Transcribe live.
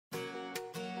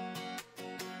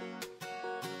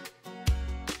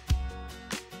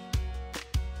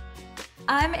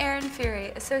I'm Erin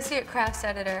Fury, Associate Crafts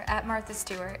Editor at Martha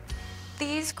Stewart.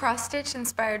 These cross-stitch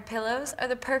inspired pillows are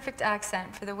the perfect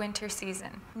accent for the winter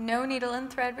season. No needle and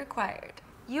thread required.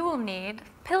 You will need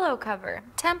pillow cover,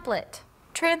 template,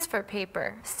 transfer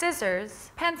paper,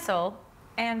 scissors, pencil,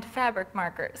 and fabric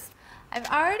markers. I've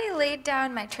already laid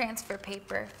down my transfer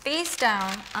paper face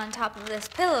down on top of this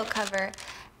pillow cover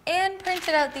and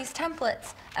printed out these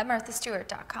templates at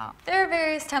marthastewart.com. There are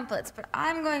various templates, but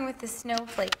I'm going with the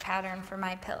snowflake pattern for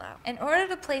my pillow. In order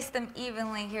to place them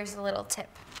evenly, here's a little tip.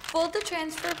 Fold the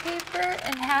transfer paper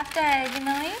in half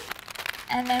diagonally,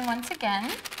 and then once again,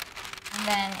 and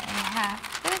then in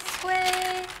half this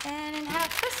way, and in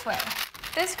half this way.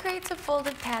 This creates a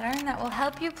folded pattern that will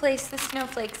help you place the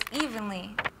snowflakes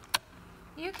evenly.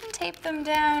 You can tape them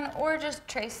down or just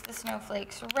trace the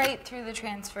snowflakes right through the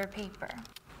transfer paper.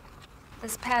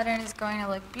 This pattern is going to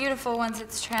look beautiful once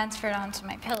it's transferred onto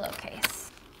my pillowcase.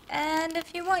 And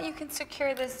if you want, you can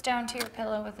secure this down to your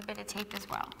pillow with a bit of tape as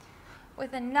well.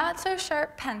 With a not so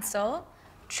sharp pencil,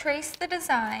 trace the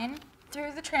design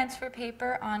through the transfer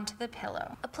paper onto the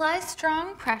pillow. Apply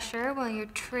strong pressure while you're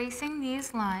tracing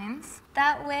these lines.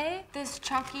 That way, this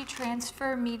chalky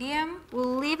transfer medium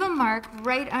will leave a mark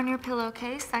right on your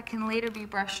pillowcase that can later be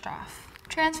brushed off.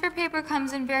 Transfer paper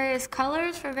comes in various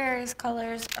colors for various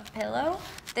colors of pillow.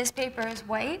 This paper is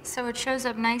white, so it shows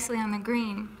up nicely on the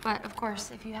green. But of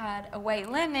course, if you had a white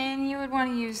linen, you would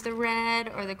want to use the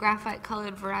red or the graphite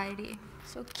colored variety.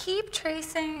 So keep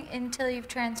tracing until you've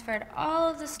transferred all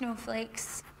of the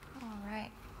snowflakes. All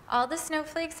right, all the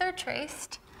snowflakes are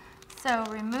traced. So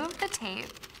remove the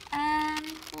tape and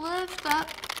lift up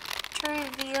to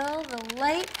reveal the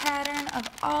light pattern of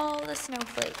all the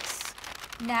snowflakes.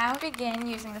 Now begin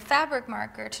using the fabric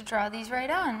marker to draw these right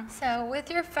on. So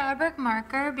with your fabric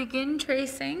marker, begin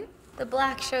tracing. The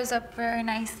black shows up very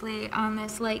nicely on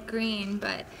this light green,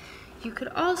 but you could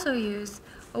also use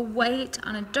a white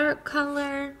on a dark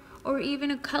color, or even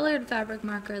a colored fabric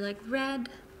marker like red.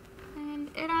 And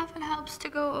it often helps to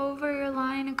go over your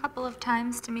line a couple of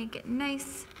times to make it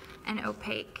nice and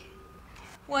opaque.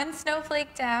 One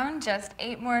snowflake down, just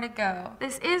 8 more to go.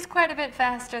 This is quite a bit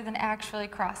faster than actually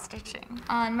cross-stitching.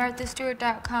 On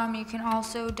marthastewart.com, you can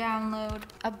also download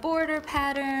a border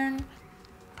pattern.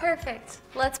 Perfect.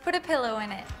 Let's put a pillow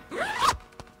in it.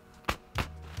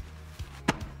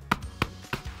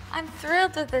 I'm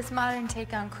thrilled with this modern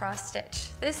take on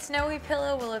cross-stitch. This snowy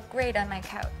pillow will look great on my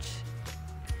couch.